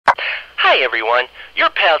Hi everyone, your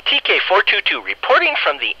pal TK422 reporting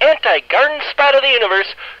from the anti-garden spot of the universe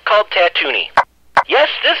called Tatooine. Yes,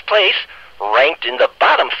 this place, ranked in the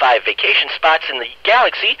bottom 5 vacation spots in the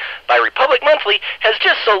galaxy by Republic Monthly, has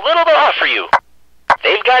just so little to offer you.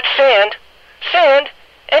 They've got sand,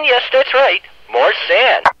 and yes, that's right, more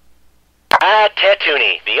sand. Ah,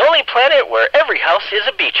 Tatooine, the only planet where every house is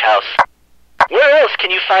a beach house. Where else can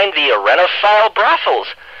you find the arenophile brothels,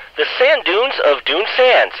 the sand dunes of Dune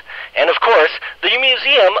Sands, and of course, the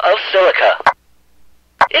Museum of Silica?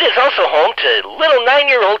 It is also home to little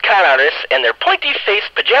 9-year-old con artists and their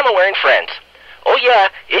pointy-faced pajama-wearing friends. Oh yeah,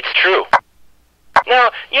 it's true.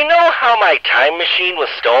 Now, you know how my time machine was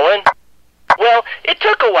stolen? Well, it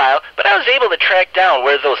took a while, but I was able to track down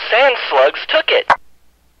where those sand slugs took it.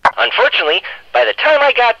 Unfortunately, by the time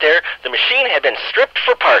I got there, the machine had been stripped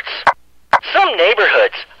for parts. Some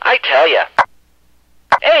neighborhoods, I tell ya.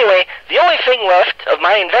 Anyway, the only thing left of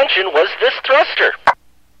my invention was this thruster.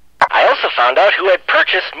 I also found out who had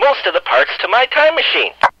purchased most of the parts to my time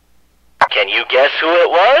machine. Can you guess who it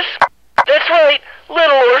was? That's right,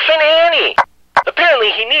 little orphan Annie.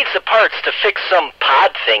 Apparently he needs the parts to fix some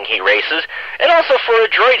pod thing he races, and also for a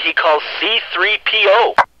droid he calls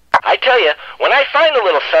C-3PO. I tell ya, when I find the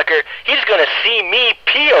little sucker, he's gonna see me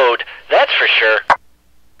PO'd, that's for sure.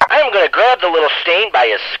 I'm gonna grab the little stain by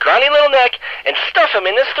his scrawny little neck and stuff him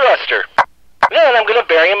in this thruster. Then I'm gonna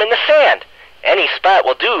bury him in the sand. Any spot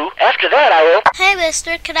will do. After that I will... Hey,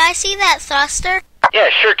 mister, could I see that thruster? Yeah,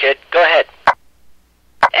 sure, kid. Go ahead.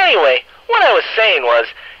 Anyway, what I was saying was,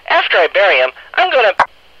 after I bury him, I'm gonna...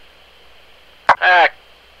 Ah,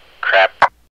 crap.